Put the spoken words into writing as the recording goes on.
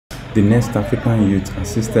The next African youth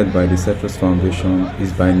assisted by the Setros Foundation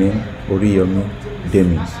is by name Oriyomi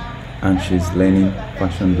Demis, and she's learning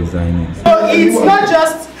fashion designing. So it's not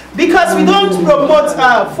just because we don't promote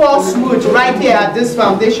false mood right here at this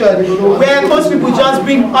foundation, where most people just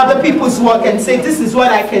bring other people's work and say this is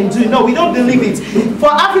what I can do. No, we don't believe it. For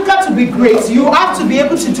Africa to be great, you have to be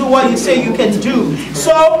able to do what you say you can do.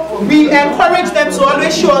 So we encourage them to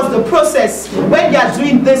always show us the process when they are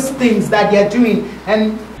doing these things that they are doing.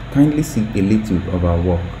 And kindly see a little of our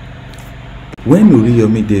work. When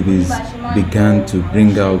Oriyomi Davis began to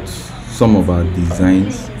bring out some of our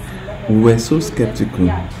designs, we were so skeptical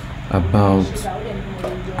about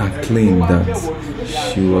her claim that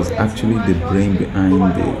she was actually the brain behind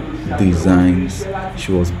the designs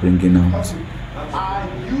she was bringing out.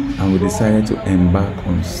 And we decided to embark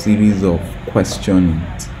on a series of questioning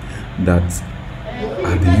that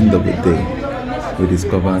at the end of the day, we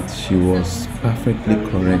discovered she was perfectly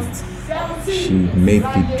correct. She made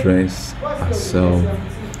the dress herself,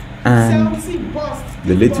 and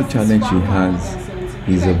the little challenge she has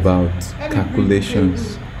is about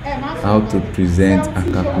calculations, how to present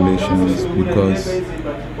her calculations, because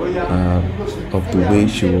of the way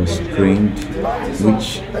she was trained,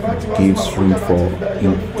 which gives room for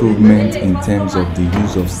improvement in terms of the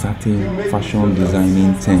use of certain fashion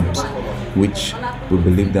designing terms, which we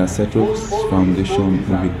believe that Setros Foundation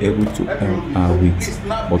will be able to help her with.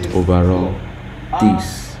 But overall,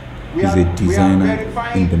 this is a designer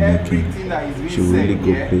in the making. She will really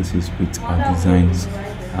go places with her designs,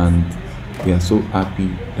 and we are so happy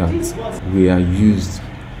that we are used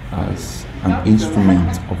as an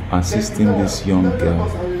instrument of assisting this young girl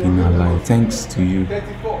in her life. Thanks to you,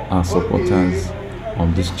 our supporters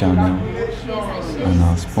on this channel, and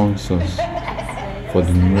our sponsors for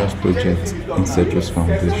the numerous projects in Setros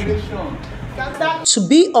Foundation. to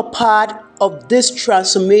be a part of this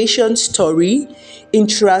transformation story in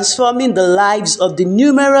transforming the lives of the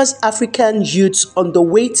numerous African youths on the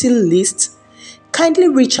waiting list, kindly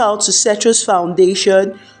reach out to Setros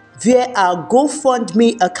Foundation via our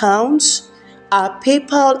GoFundMe accounts, our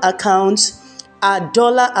PayPal accounts, our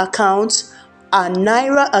dollar accounts, our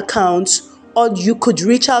Naira accounts, or you could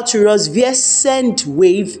reach out to us via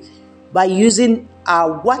SendWave by using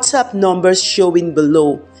our WhatsApp numbers showing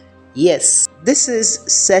below. Yes, this is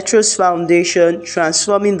Setros Foundation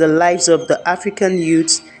transforming the lives of the African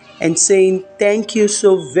youths and saying thank you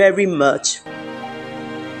so very much.